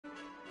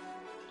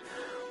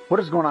What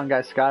is going on,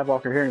 guys?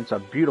 Skywalker here, and it's a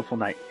beautiful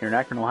night here in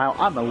Akron, Ohio.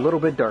 I'm a little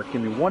bit dark.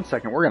 Give me 1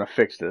 second. We're going to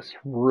fix this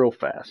real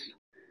fast.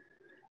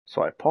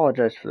 So I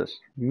apologize for this.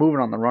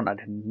 Moving on the run, I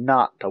did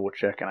not double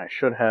check, and I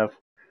should have.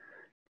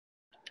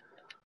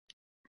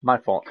 My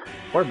fault.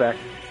 We're back.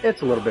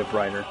 It's a little bit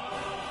brighter.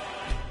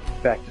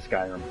 Back to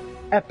Skyrim.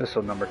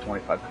 Episode number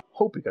 25.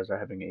 Hope you guys are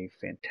having a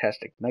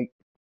fantastic night.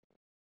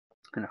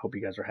 And I hope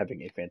you guys are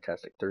having a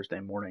fantastic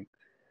Thursday morning.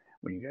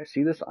 When you guys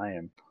see this,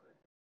 I'm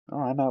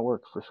at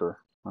work for sure.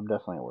 I'm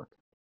definitely at work.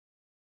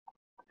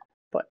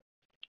 But,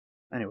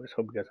 anyways,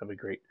 hope you guys have a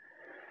great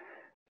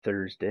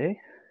Thursday.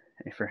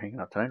 And if you're hanging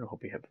out tonight, I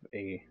hope you have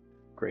a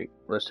great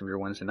rest of your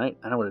Wednesday night.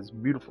 I know it is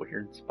beautiful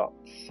here. It's about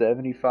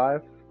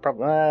 75.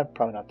 Probably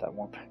not that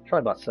warm. It's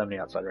probably about 70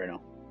 outside right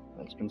now.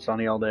 It's been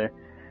sunny all day.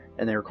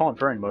 And they were calling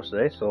for rain most of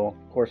the day, so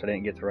of course I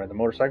didn't get to ride the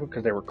motorcycle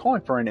because they were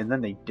calling for rain and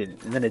then they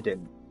didn't. And then it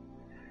didn't.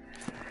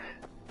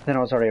 Then I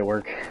was already at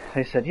work.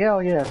 They said, yeah,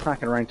 it's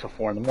not going to rain till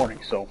 4 in the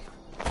morning, so...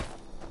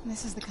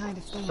 This is the kind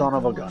of thing Son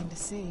of a I'm gun. willing to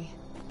see.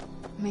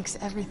 Makes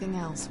everything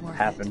else worth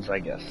Happens, it. I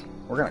guess.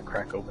 We're gonna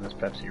crack open this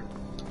Pepsi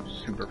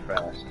super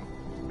fast.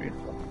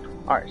 Beautiful.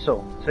 Alright,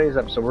 so today's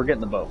episode, we're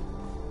getting the bow.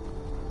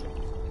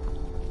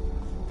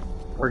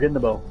 We're getting the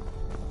bow.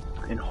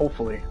 And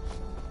hopefully,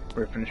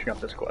 we're finishing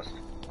up this quest.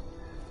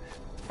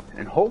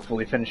 And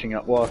hopefully finishing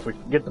up, well, if we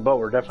get the bow,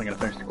 we're definitely gonna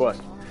finish the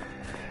quest.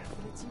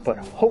 But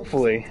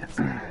hopefully,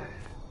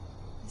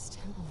 This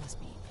temple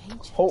must be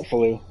ancient.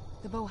 hopefully,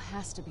 The bow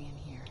has to be in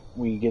here.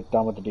 we get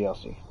done with the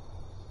DLC.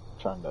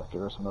 Trying to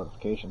figure out some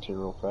notifications here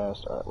real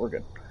fast. Alright, we're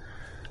good.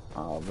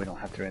 We don't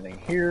have to do anything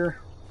here.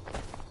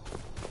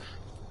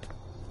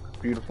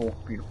 Beautiful,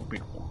 beautiful,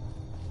 beautiful.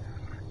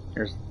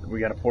 We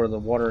gotta pour the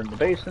water in the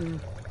basin.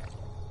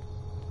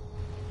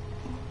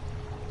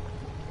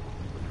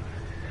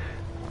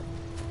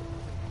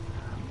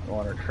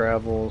 Water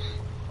travels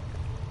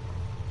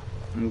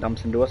and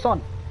dumps into a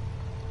sun.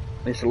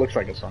 At least it looks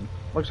like a sun.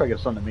 Looks like a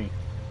sun to me.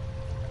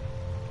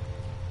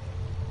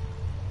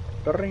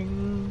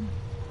 Ring.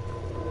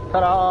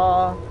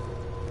 Ta-da!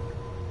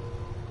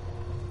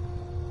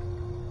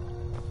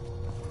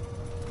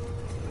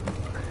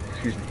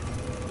 Excuse me.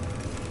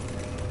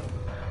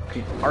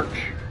 Okay,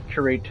 Arch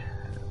Curate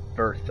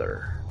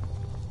Berther.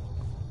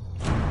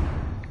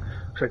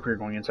 Looks like we're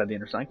going inside the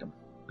inner sanctum.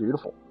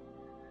 Beautiful.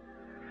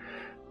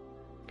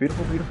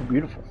 Beautiful, beautiful,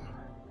 beautiful.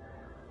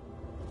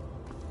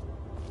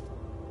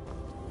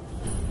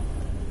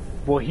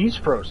 Well, he's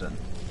frozen.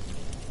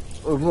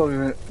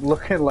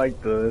 Looking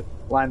like the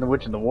Lion, the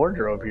Witch, and the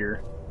Wardrobe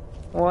here.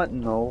 What in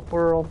the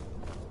world?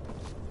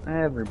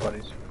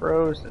 Everybody's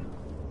frozen.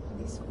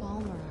 These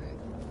Falmer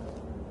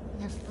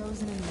they're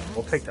frozen in ice.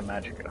 We'll take the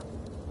Magicka. I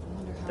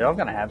wonder how They all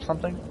gonna have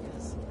something?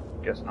 Yes.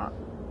 Guess not.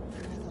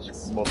 I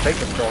thought We'll take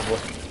the Struggle.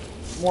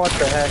 What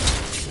the heck?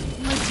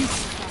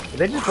 Did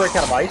they just break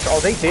out of ice?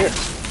 Oh, they did.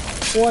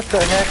 What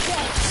the heck?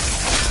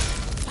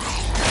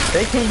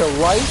 They came to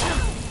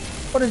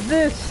life? What is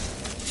this?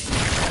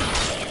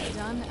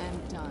 done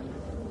and done.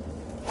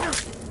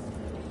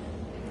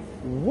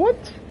 What?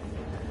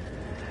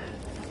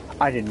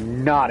 I did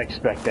not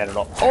expect that at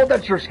all. Oh,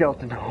 that's your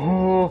skeleton.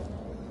 Oh.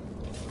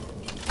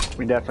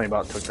 We definitely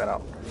about took that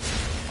out.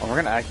 Oh, we're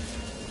gonna act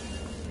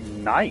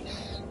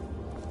nice.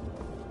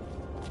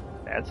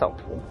 That's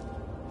helpful.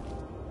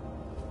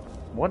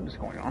 What is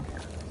going on here?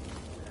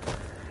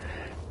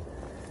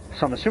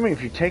 So I'm assuming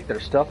if you take their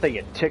stuff, they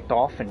get ticked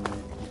off and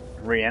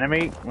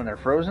reanimate when they're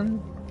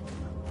frozen?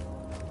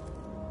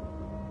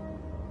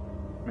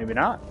 Maybe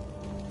not.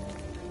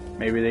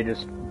 Maybe they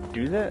just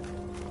do that?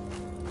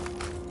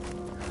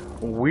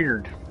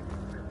 Weird.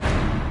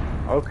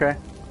 Okay.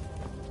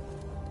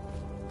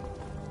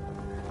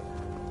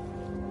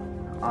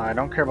 I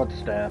don't care about the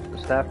staff. The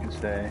staff can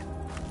stay.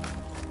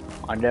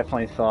 I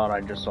definitely thought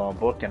I just saw a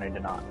book and I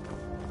did not.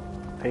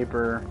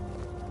 Paper.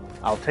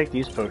 I'll take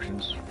these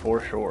potions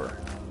for sure.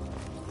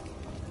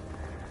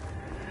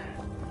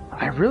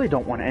 I really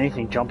don't want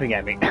anything jumping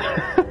at me.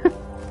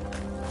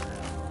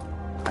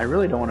 I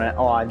really don't want to...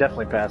 Oh, I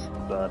definitely passed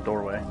the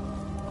doorway.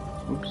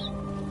 Oops.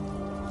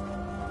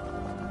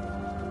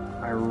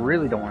 I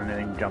really don't want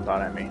anything to jump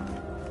out at me.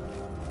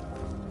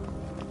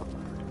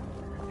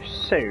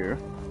 So...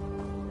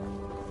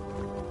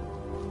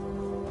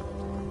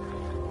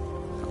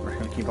 we're just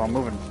going to keep on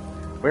moving.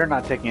 We're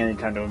not taking any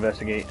time to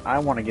investigate. I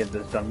want to get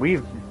this done.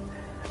 We've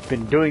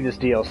been doing this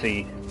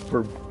DLC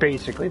for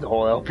basically the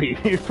whole LP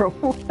from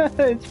what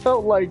it's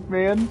felt like,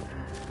 man.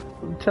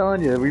 I'm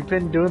telling you, we've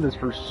been doing this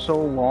for so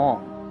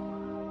long.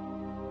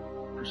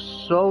 For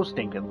so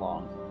stinking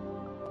long.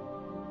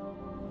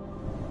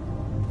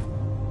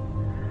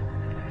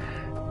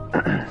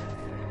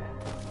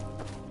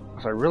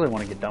 So I really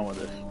want to get done with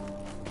this.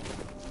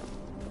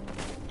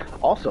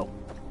 Also,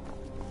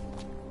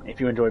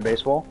 if you enjoy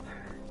baseball,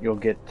 you'll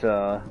get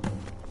a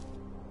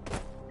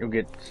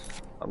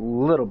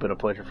little bit of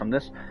pleasure from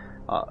this.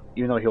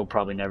 Even though he'll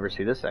probably never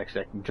see this,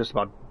 actually, I can just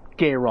about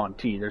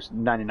guarantee there's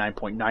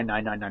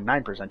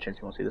 99.99999% chance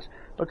you won't see this.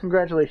 But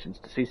congratulations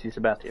to CC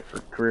Sabathia for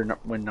career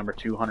win number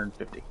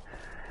 250.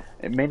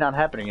 It may not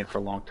happen again for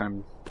a long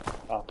time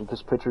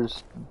because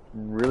pictures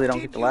really don't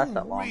get to last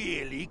that long. Did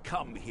you really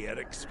come here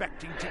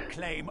expecting to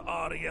claim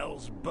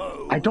Ariel's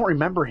bow? I don't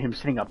remember him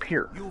sitting up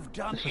here. You've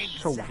done This is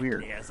exactly so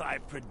weird. as I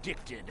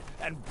predicted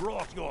and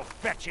brought your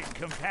fetching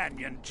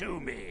companion to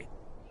me.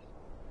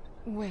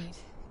 Wait,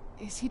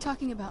 is he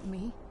talking about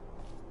me?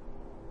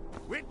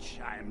 Which,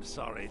 I'm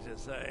sorry to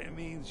say,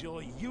 means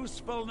your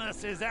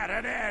usefulness is at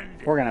an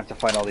end. We're gonna have to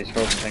fight all these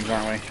frozen things,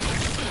 aren't we?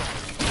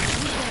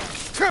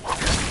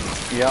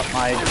 Yep,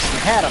 I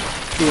had a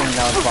feeling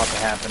that was about to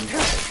happen.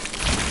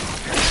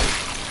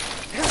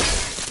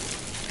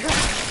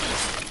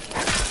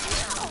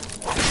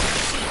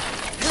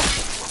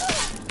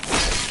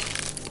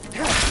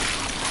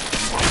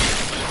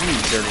 You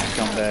dirty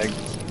scumbag.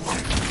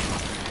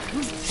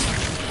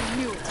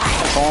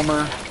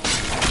 Palmer.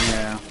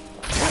 Yeah.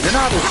 You're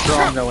not as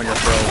strong though when you're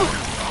frozen.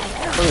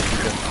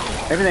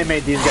 Maybe they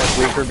made these guys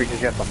weaker because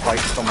you have to fight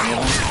so many of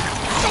them.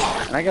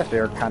 And I guess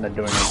they're kind of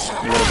doing a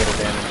little bit of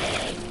damage.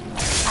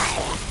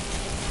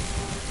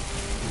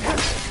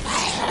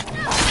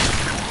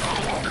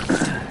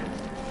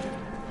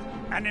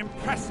 An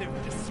impressive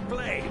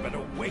display, but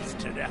a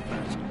wasted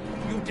effort.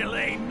 You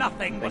delay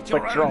nothing but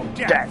your own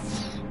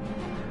deaths.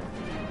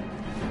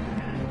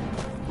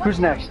 Who's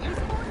next?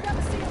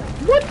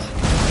 What?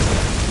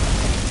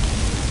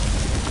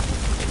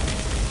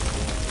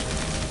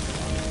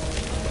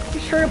 You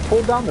sure to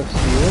pull down the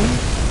ceiling?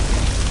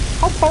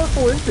 How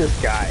powerful is this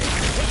guy?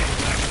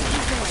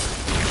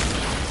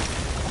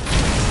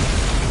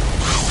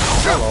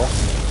 Hello.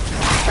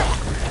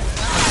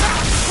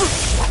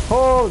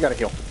 Oh, we gotta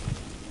heal.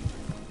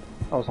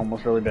 That was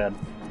almost really bad.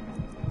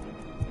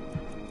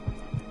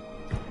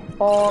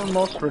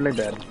 Almost really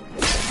bad.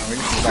 Oh, we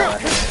just need all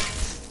that healing.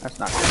 That's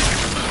not good.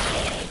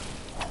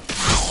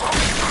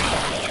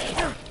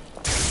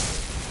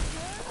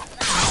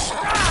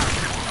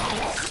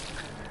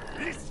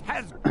 This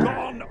has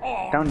gone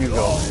on. Down you go.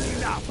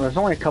 Well, there's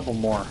only a couple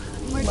more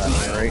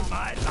left, right?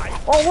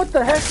 Oh, what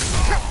the heck?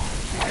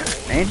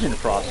 Engine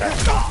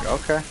process.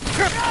 Okay.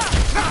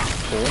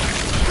 Cool.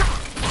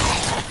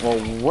 Well,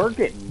 we're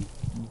getting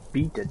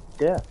beat to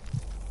death.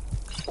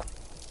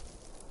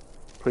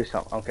 Please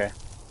help. Okay.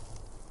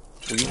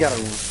 We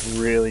gotta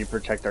really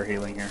protect our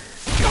healing here.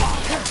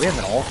 We have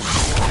an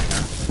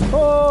ultimate.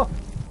 Oh!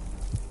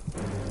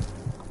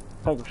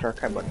 Tiger shark,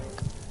 hi buddy.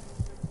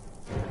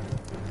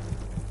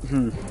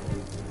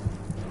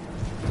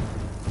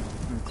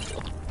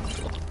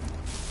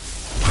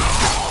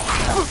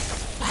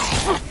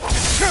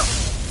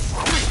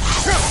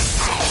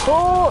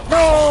 Oh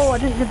no! I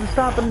didn't get to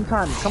stop it in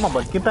time. Come on,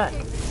 bud, get back.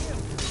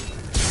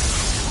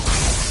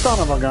 Son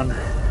of a gun.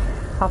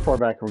 How far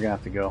back are we gonna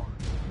have to go?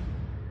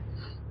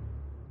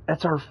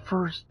 That's our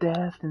first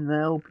death in the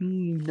LP.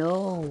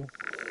 No.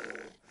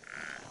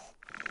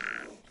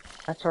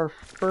 That's our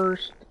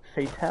first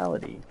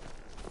fatality.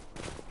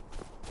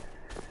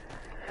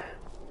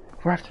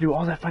 We have to do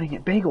all that fighting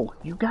at Bagel.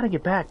 You gotta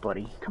get back,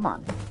 buddy. Come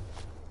on.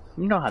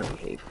 You know how to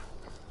behave.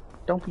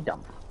 Don't be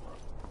dumb.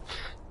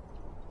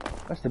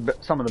 That's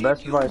some of the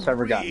best advice I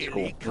ever got in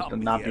school. Just to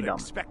not be dumb.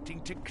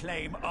 Expecting to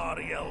claim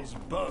Ariel's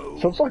bow.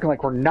 So it's looking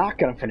like we're not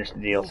gonna finish the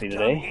DLC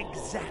today.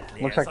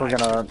 Looks like we're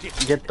gonna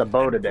get the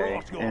bow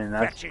today, and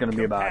that's gonna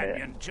be about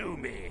it.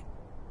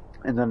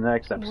 And then the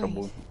next episode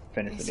we'll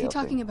finish the DLC. Is he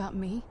talking about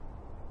me?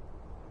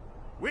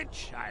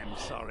 Which, I'm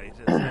sorry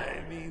to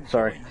say, means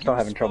sorry, still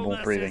having trouble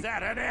breathing.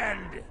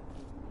 If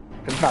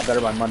it's not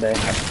better by Monday,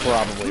 I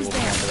probably will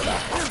cancel it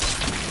out.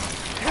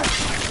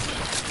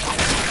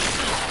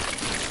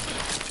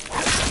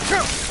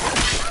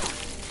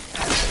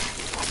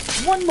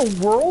 What in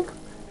the world?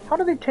 How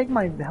do they take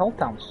my health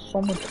down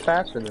so much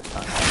faster this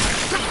time?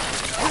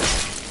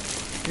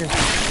 You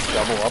just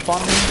double up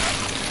on me?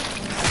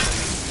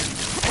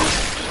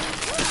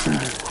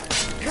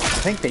 I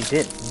think they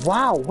did.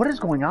 Wow, what is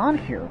going on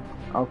here?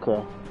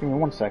 Okay, give me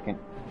 1 second.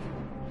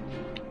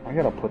 I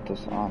gotta put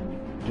this on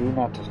Do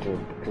Not Disturb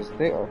because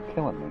they are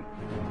killing me.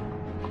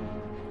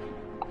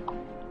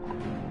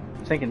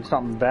 I'm thinking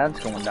something bad's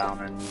going down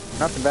and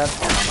nothing bad's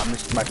going on. I'm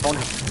just, my phone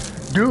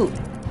is... Dude!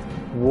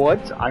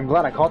 What? I'm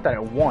glad I caught that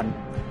at 1.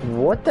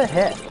 What the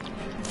heck?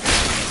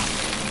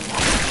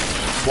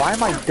 Why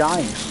am I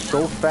dying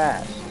so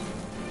fast?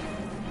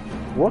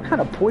 What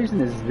kind of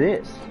poison is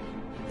this?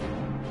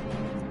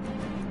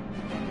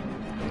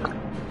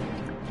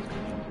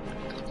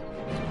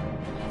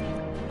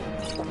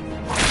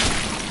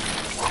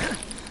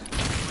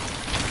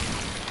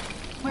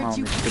 Oh,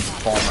 you stupid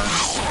Palmer.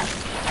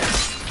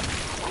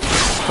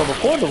 So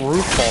before the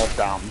roof falls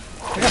down,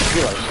 we gotta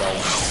heal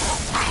ourselves.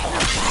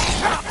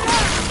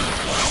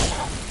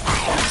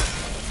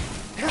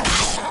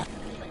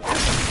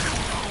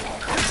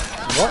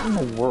 What in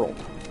the world?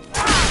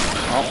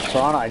 Oh,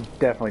 Son, I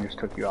definitely just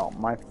took you out.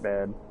 My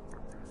bad.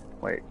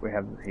 Wait, we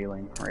have the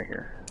healing right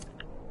here.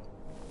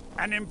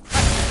 An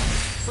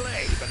impressive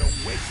display, but a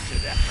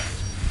wasted effort.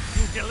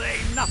 You delay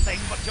nothing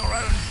but your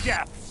own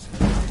deaths.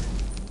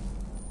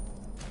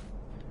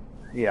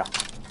 Yeah.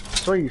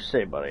 So you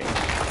say, buddy.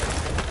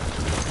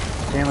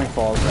 Stanley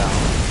falls down.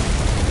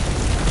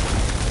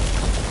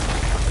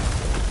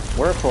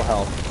 We're at full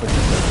health, which is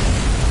good.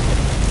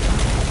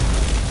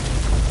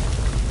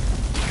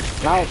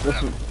 Now, this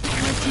is...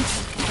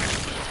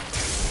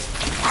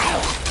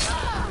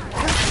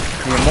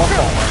 Yeah, more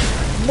falling.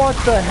 What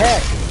the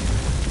heck?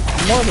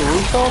 More of the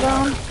roof fell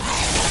down?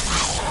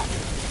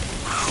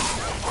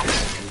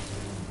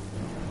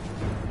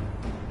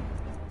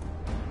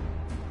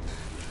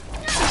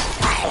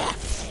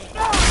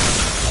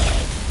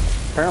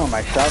 Apparently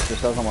my shot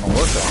just doesn't want to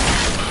work on.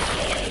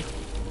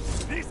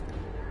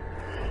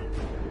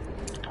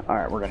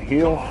 Alright, we're gonna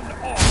heal.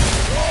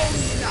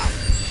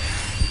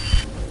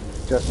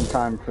 Just in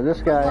time for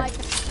this guy. I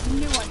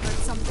knew I heard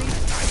something.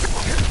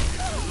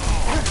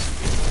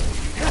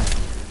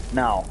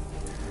 Now,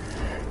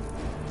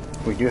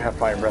 we do have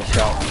fire breath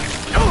shot.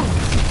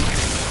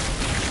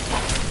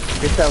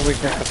 Get that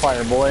weakness to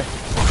fire, boy.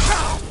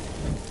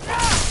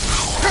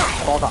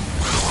 Hold on.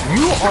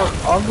 You are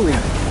ugly.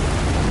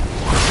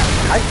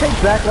 I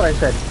take back what I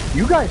said.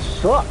 You guys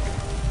suck.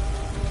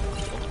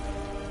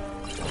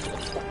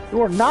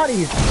 You are not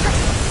easy.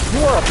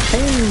 You are a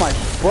pain in my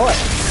butt.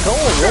 Go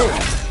away.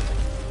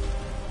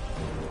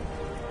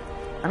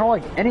 I don't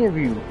like any of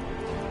you.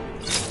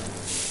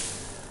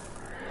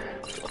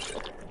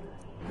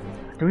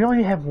 Do we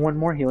only have one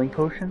more healing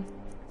potion?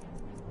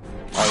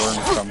 Oh, we're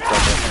in some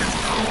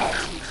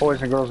trouble.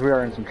 Boys and girls, we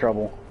are in some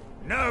trouble.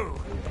 No.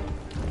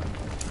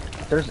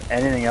 If there's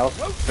anything else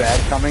bad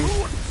coming...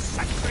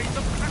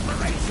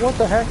 What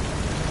the heck?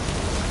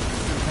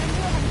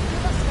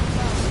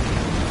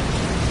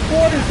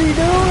 What is he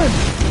doing?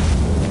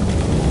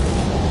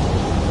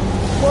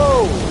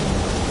 Whoa!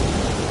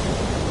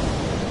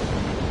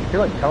 He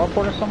like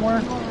teleported somewhere?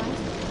 Come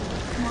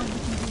on, we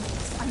can do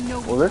this. I know.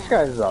 Well, this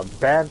guy's a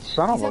bad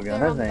son of a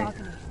gun, isn't he?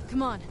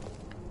 Come on.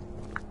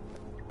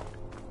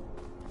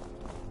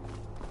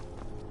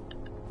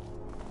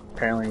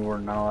 Apparently, we're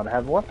not allowed to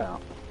have what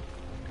out.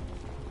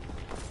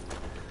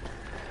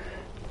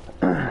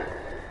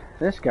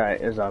 This guy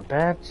is a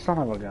bad son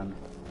of a gun.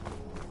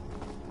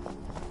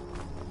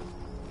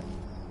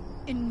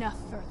 Enough,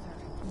 Bertha.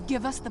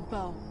 Give us the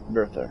bow.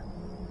 Bertha.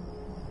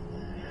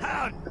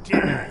 How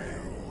dare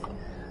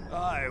you!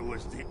 I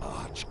was the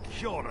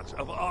arch-curate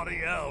of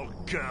Ariel,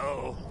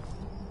 girl.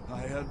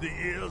 I had the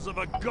ears of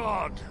a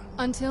god.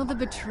 Until the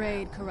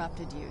betrayed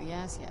corrupted you.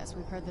 Yes, yes,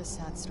 we've heard this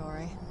sad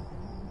story.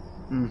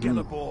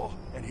 Gelibor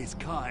and his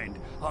kind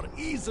are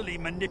easily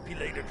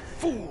manipulated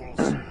fools.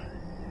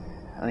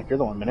 I think you're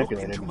the one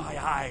manipulated. Look into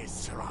my eyes,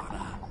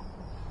 Serana.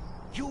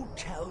 You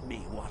tell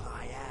me what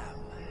I am.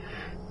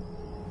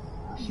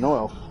 Snow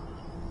elf.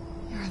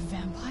 You're a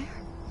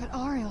vampire? But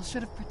Ariel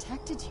should have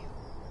protected you.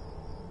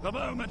 The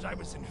moment I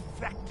was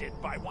infected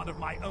by one of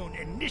my own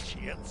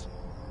initiates,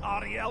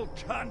 Ariel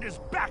turned his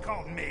back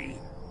on me.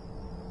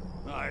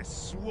 I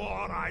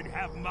swore I'd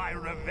have my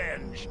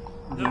revenge,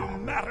 no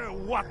matter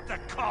what the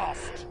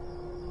cost.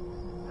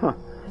 Huh.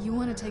 You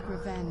want to take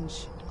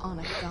revenge on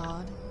a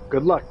god?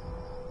 Good luck.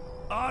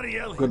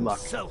 Ariel Good luck.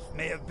 himself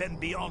may have been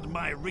beyond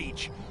my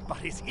reach, but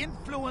his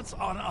influence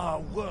on our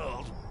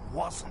world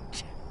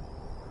wasn't.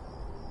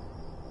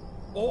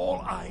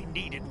 All I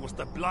needed was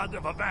the blood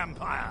of a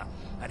vampire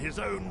and his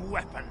own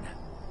weapon,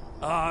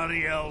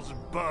 Ariel's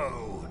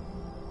bow.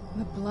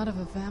 The blood of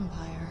a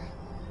vampire.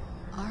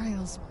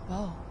 Ariel's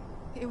bow.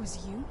 It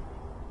was you?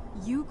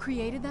 You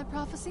created that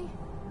prophecy?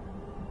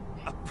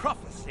 A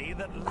prophecy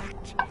that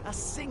lacked a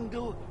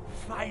single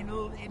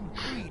final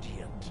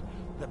ingredient.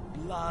 The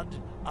blood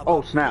of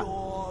a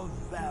pure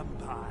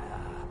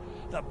vampire.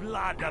 The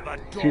blood of a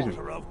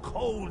daughter of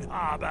Cold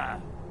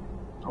Harbor.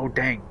 Oh,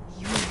 dang.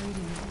 You were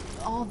waiting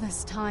all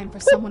this time for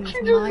someone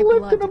with my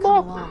blood to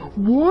come along.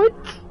 What?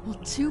 Well,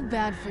 too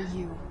bad for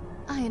you.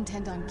 I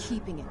intend on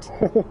keeping it.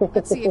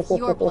 Let's see if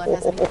your blood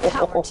has any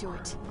power to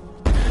it.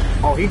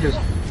 Oh, he just...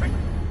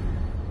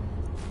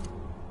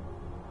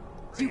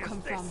 You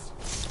come from...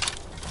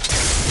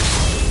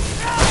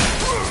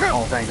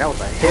 Oh, dang, that was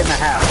a hit and a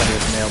half I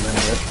just nailed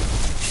into it.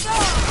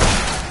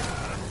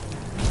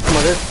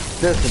 Well,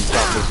 this and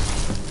stuff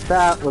is...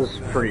 That was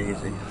pretty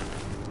easy.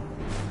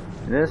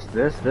 This.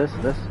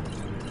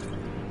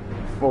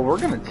 Well, we're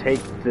gonna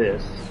take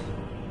this.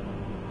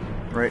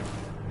 Right.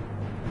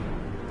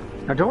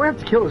 Now, don't we have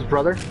to kill his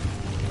brother?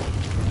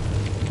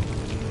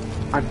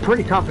 I'm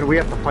pretty confident we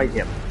have to fight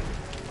him.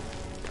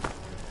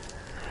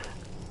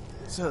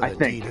 So the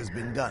deed has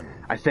been done.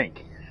 I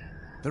think.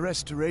 The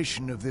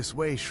restoration of this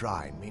way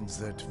shrine means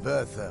that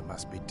Verther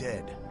must be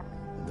dead,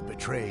 and the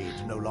betrayed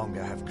no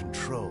longer have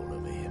control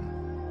over him.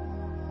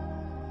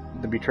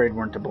 The betrayed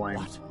weren't to blame.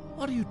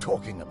 What are you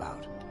talking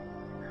about?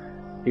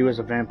 He was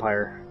a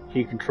vampire.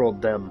 He controlled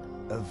them.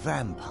 A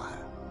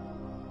vampire?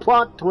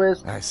 Plot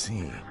twist! I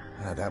see.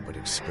 That would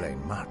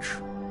explain much.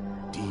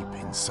 Deep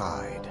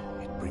inside,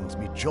 it brings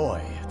me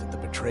joy that the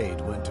betrayed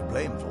weren't to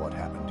blame for what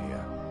happened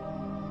here.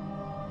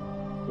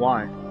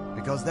 Why?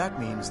 Because that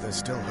means there's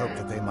still hope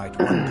that they might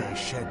one day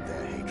shed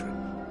their hatred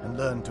and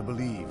learn to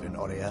believe in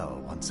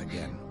Oriel once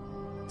again.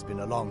 It's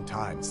been a long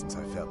time since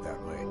I felt that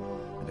way,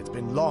 and it's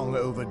been long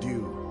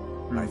overdue.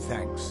 My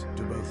thanks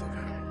to both of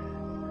you.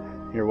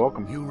 You're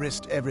welcome. You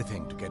risked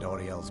everything to get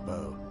Auriel's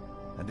bow,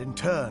 and in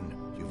turn,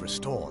 you've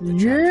restored the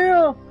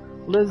Yeah! champion.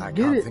 Let's I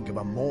get can't it. think of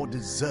a more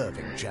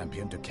deserving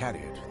champion to carry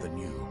it than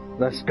you.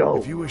 Let's go.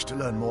 If you wish to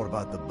learn more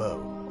about the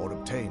bow, or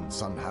obtain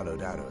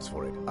sun-hallowed arrows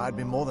for it, I'd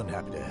be more than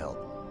happy to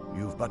help.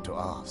 You've but to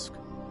ask.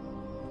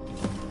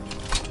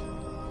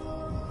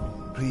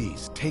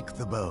 Please, take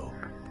the bow.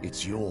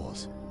 It's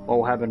yours. What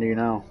will happen to you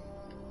now?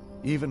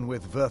 Even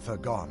with Vertha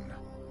gone,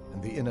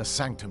 and the inner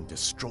sanctum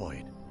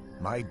destroyed,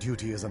 my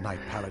duty as a Knight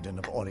Paladin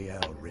of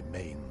Auriel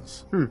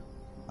remains.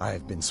 I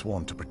have been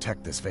sworn to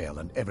protect this veil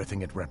and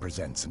everything it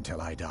represents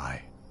until I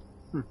die.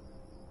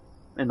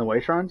 In the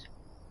way shrines?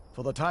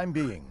 For the time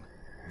being,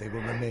 they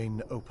will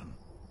remain open.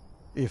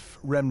 If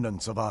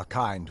remnants of our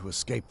kind who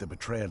escaped the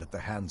betrayal at the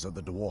hands of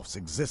the dwarfs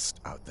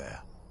exist out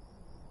there,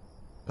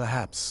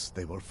 perhaps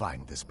they will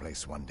find this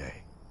place one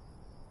day.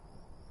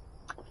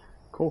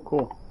 Cool,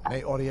 cool.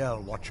 May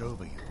Auriel watch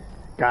over you.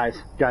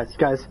 Guys.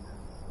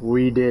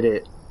 We did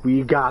it.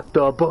 We got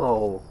the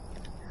bow.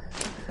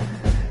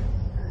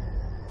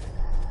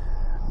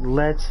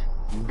 Let's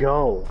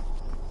go.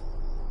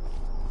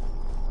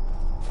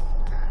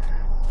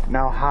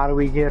 Now how do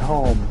we get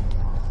home?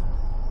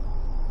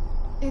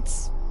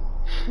 It's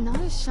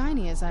not as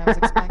shiny as I was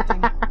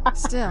expecting.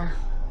 Still,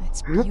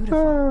 it's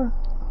beautiful.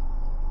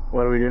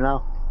 What do we do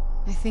now?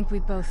 I think we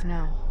both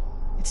know.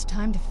 It's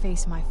time to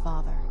face my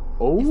father.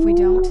 Oh. If we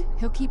don't,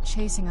 he'll keep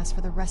chasing us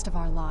for the rest of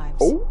our lives.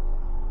 Oh.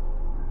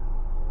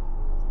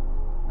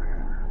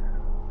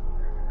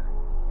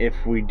 If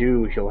we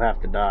do, he'll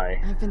have to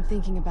die. I've been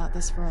thinking about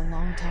this for a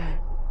long time.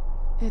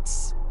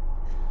 It's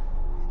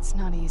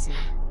not easy.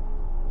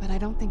 But I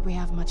don't think we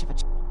have much of a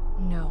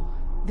No.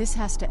 This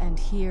has to end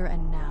here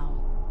and now.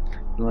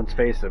 Let's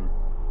face him.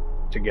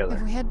 Together.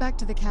 If we head back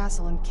to the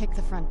castle and kick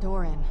the front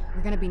door in,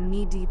 we're gonna be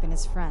knee-deep in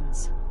his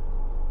friends.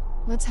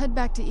 Let's head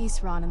back to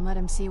Isran and let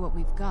him see what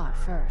we've got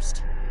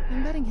first.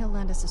 I'm betting he'll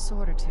lend us a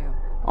sword or two.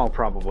 Oh,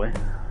 probably.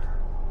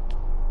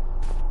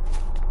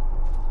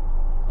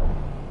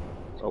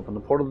 Let's open the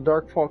portal to the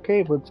Darkfall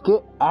Cave. Let's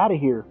get out of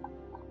here.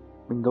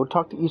 We can go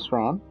talk to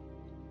Isran.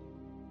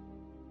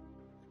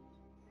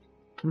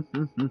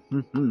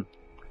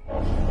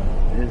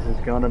 This is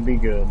gonna be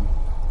good.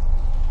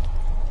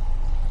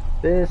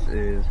 This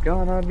is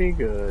gonna be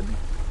good.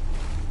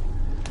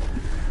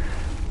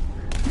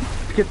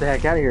 Let's get the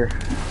heck out of here,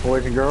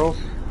 boys and girls.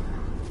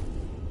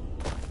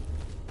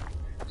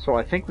 So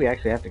I think we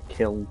actually have to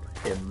kill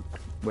him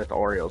with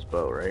Auriel's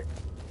bow, right?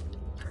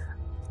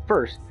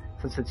 First,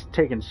 since it's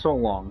taken so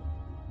long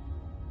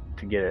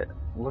to get it,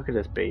 look at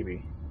this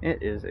baby.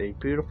 It is a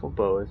beautiful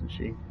bow, isn't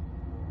she?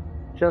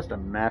 Just a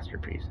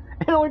masterpiece.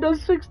 It only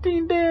does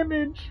 16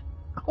 damage!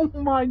 Oh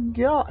my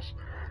gosh!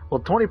 Well,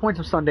 20 points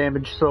of stun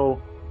damage,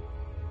 so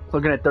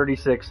looking at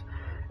 36,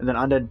 and then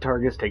undead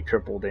targets take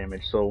triple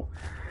damage, so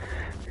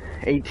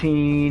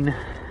 18,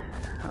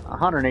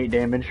 108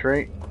 damage,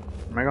 right?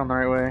 Am I going the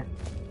right way?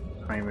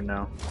 I don't even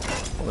know.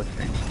 Well, let's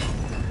see.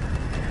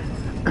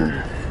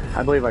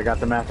 I believe I got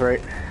the math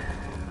right.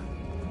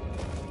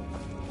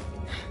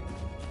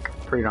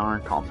 Pretty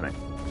darn confident.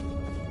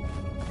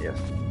 Yes.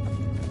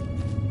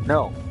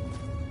 No.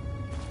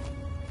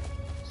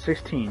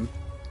 16.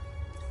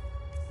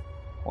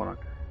 Hold on.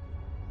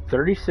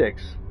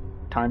 36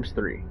 times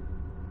 3.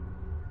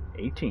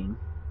 18.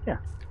 Yeah.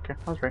 Okay,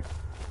 I was right.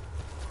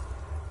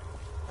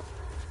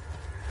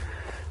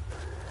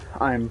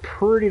 I'm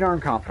pretty darn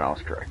confident I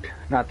was correct.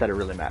 Not that it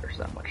really matters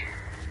that much.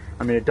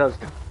 I mean, it does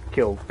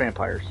kill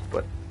vampires,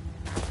 but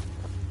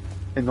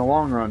in the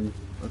long run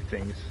of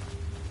things,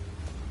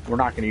 we're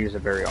not going to use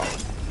it very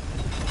often.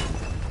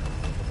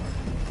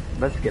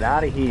 Let's get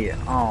out of here.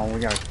 Oh,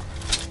 we gotta...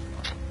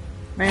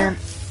 Man.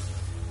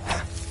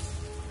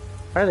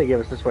 Why did they give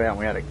us this way out and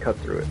we had to cut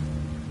through it?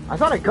 I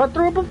thought I cut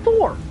through it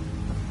before!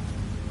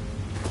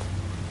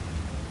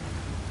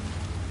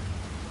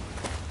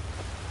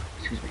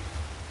 Excuse me.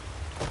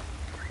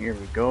 Here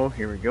we go,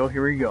 here we go,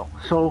 here we go.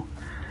 So,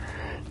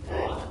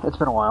 it's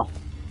been a while.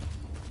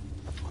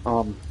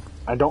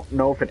 I don't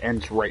know if it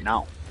ends right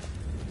now.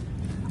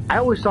 I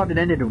always thought it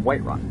ended in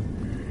Whiterun.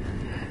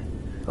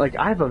 Like,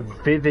 I have a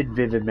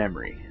vivid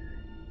memory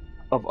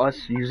of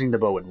us using the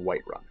bow in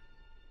Whiterun.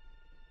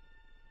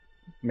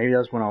 Maybe that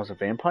was when I was a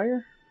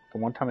vampire? The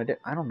one time I did?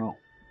 I don't know.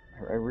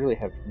 I really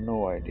have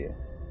no idea.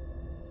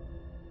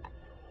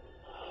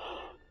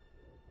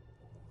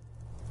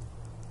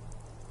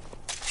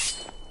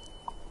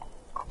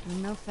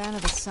 I'm no fan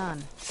of the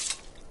sun.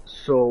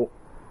 So,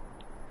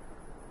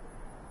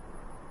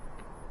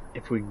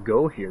 if we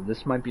go here,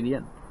 this might be the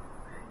end.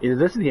 Either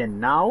this is the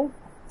end now,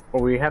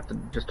 or we have to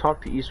just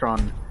talk to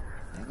Isran,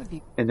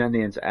 and then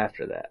the end's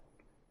after that.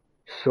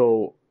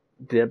 So,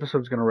 the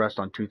episode's going to rest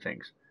on two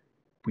things.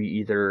 We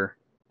either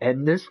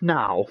end this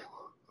now,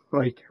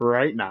 like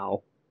right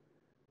now,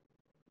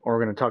 or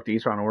we're going to talk to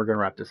Isran and we're going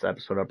to wrap this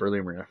episode up early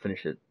and we're going to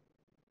finish it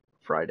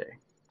Friday.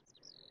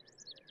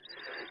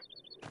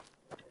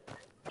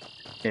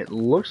 It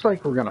looks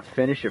like we're going to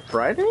finish it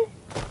Friday?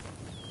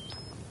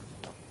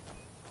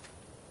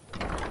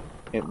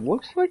 It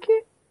looks like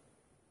it?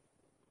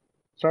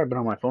 Sorry, I've been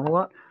on my phone a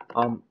lot.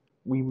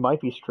 We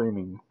might be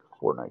streaming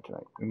Fortnite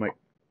tonight. We might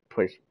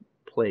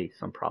play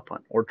some prop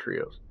hunt or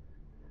trios.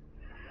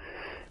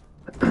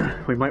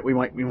 we might.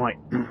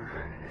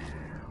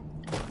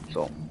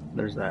 So,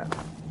 there's that.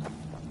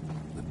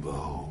 The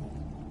bow.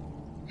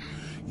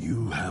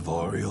 You have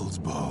Oriel's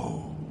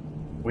bow.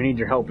 We need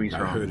your help,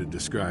 Eastron. I heard it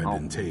described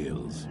in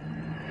tales,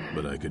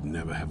 but I could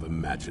never have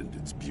imagined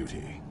its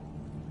beauty.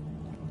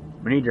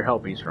 We need your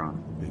help,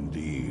 Eastron.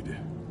 Indeed.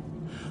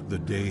 The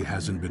day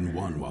hasn't been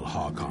won while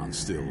Harkon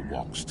still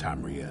walks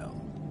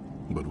Tamriel.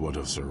 But what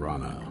of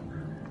Serana?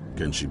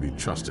 Can she be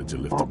trusted to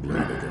lift a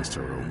blade against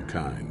her own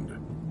kind?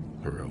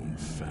 Her own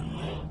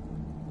family?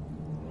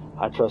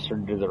 I trust her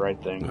to do the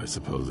right thing. I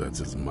suppose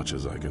that's as much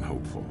as I can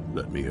hope for.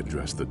 Let me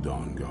address the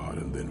Dawnguard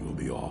and then we'll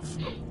be off.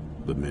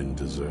 The men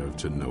deserve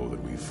to know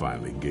that we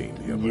finally gained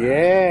the upper hand.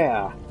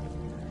 Yeah!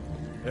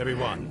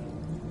 Everyone,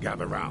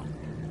 gather round.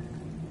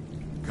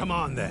 Come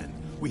on then.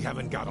 We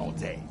haven't got all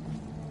day.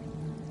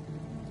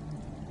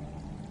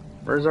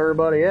 Where's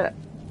everybody at?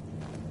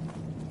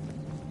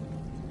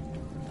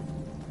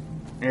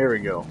 Here we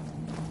go.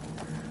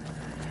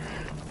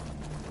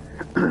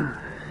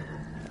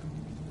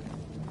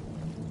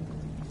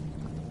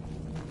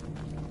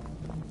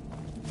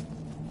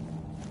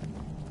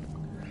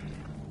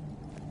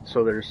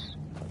 So there's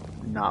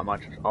not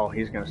much. Oh,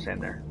 he's gonna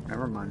stand there.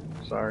 Never mind.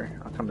 Sorry.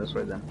 I'll come this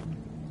way then.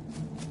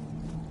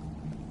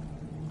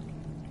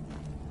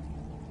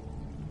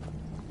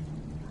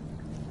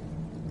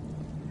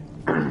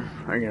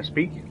 Are you gonna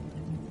speak?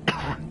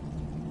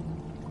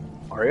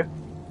 Are you?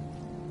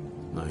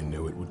 I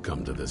knew it would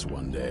come to this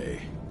one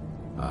day.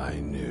 I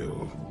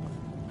knew.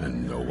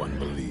 And no one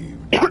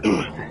believed.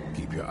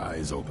 Keep your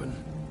eyes open.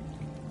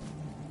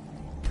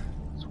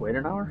 Let's wait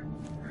an hour.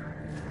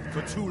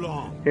 For too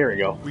long, Here we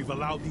go. we've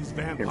allowed these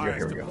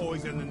vampires to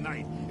poison the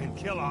night and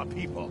kill our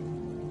people.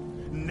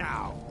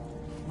 Now,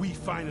 we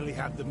finally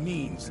have the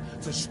means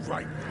to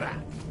strike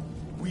back.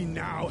 We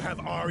now have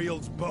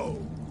Ariel's bow.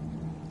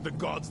 The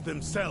gods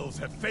themselves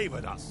have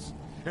favored us,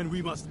 and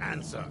we must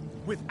answer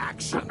with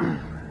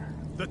action.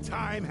 The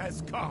time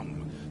has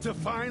come to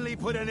finally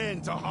put an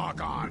end to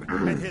Harkon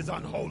and his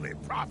unholy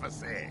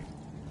prophecy.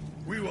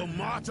 We will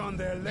march on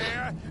their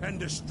lair and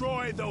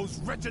destroy those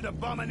wretched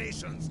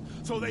abominations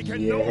so they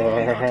can no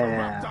longer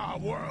corrupt our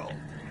world.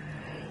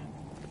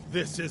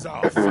 This is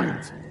our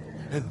fight,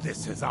 and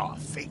this is our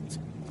fate.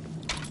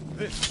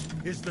 This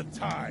is the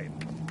time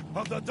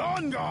of the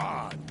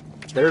Dawnguard.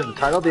 There's the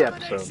title of the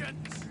episode.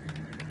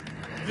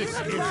 This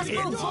is it.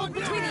 Hold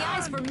between the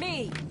eyes for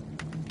me.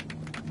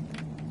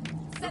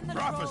 The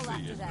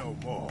prophecy is no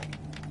more.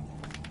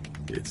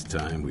 It's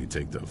time we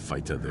take the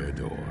fight to their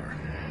door.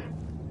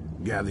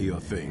 Gather your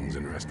things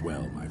and rest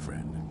well, my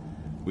friend.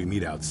 We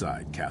meet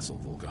outside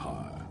Castle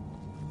Volkihar.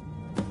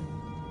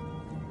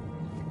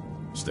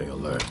 Stay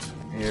alert.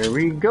 Here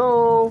we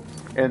go.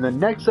 In the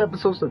next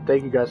episode, so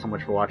thank you guys so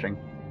much for watching.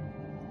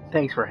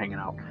 Thanks for hanging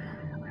out.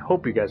 I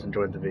hope you guys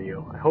enjoyed the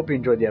video. I hope you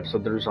enjoyed the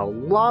episode. There's a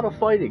lot of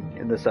fighting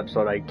in this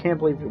episode. I can't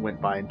believe it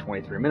went by in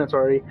 23 minutes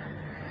already.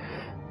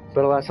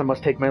 But alas, I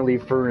must take my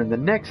leave for in the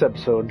next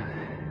episode,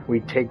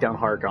 we take down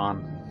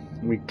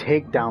Harkon. We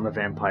take down the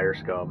vampire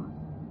scum.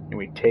 And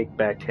we take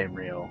back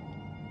Tamriel.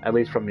 At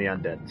least from the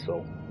undead.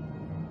 So,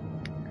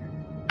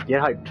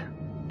 get hyped.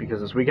 Because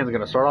this weekend's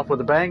going to start off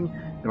with a bang.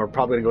 And we're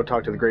probably going to go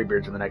talk to the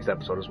Greybeards in the next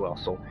episode as well.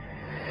 So,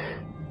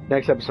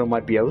 next episode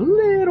might be a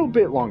little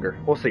bit longer.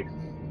 We'll see.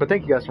 But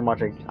thank you guys for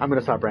watching. I'm going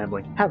to stop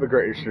rambling. Have a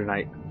great rest of your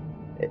night.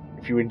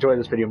 If you enjoyed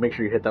this video, make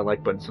sure you hit that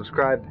like button,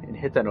 subscribe, and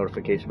hit that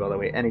notification bell. That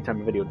way, anytime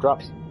a video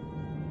drops,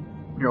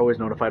 you're always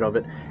notified of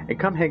it. And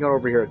come hang out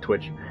over here at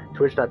Twitch.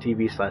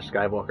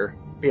 Twitch.tv/Skywalker.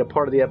 Be a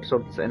part of the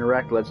episode. Let's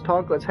interact. Let's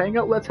talk. Let's hang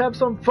out. Let's have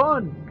some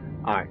fun.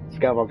 Alright,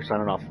 Skywalker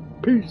signing off.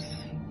 Peace.